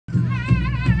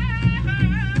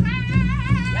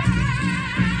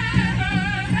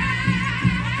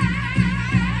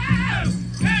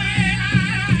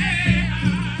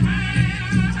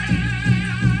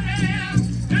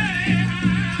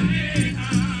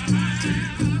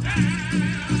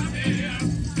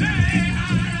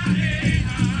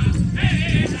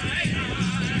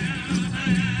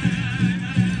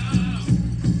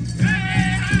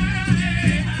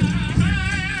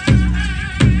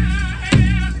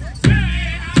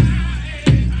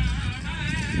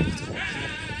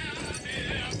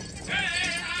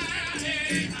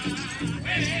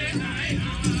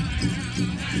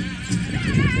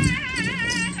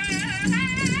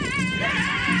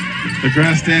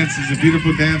grass dance is a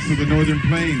beautiful dance of the northern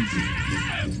plains.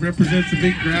 It represents the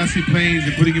big grassy plains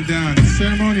and putting them down. It's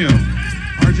ceremonial.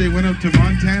 RJ went up to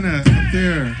Montana up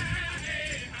there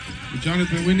with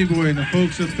Jonathan Windy Boy and the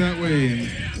folks up that way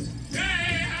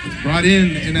and brought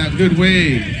in that good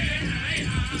way.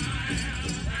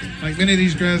 Like many of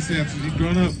these grass dancers, you've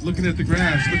grown up looking at the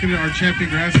grass, looking at our champion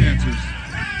grass dancers.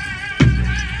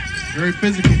 Very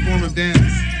physical form of dance.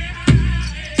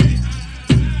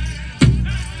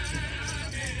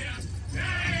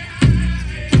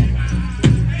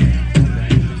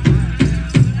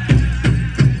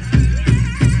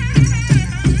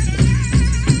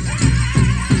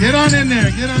 Get on in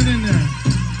there, get on in there.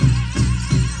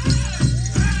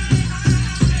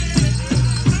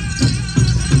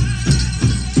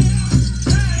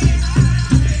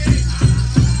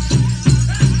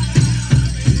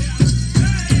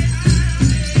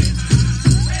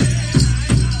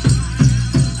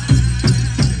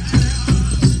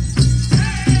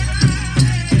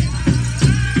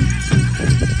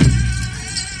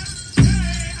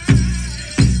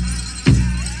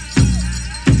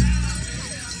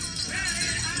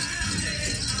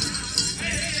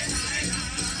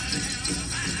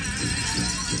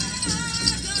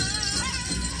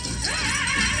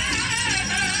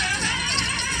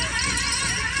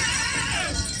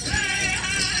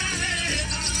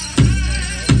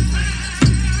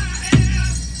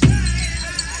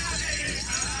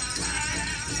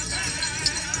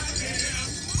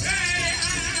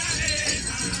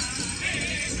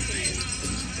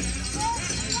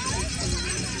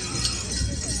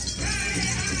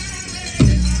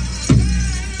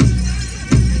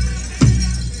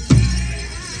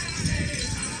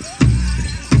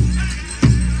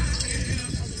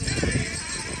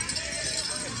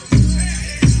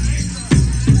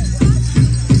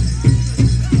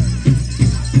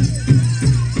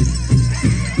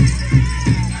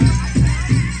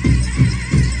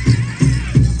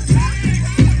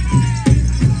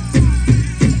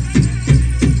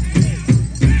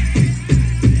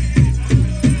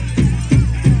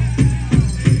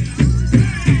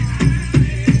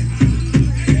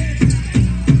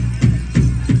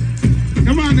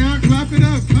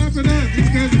 Clap it up. These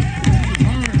guys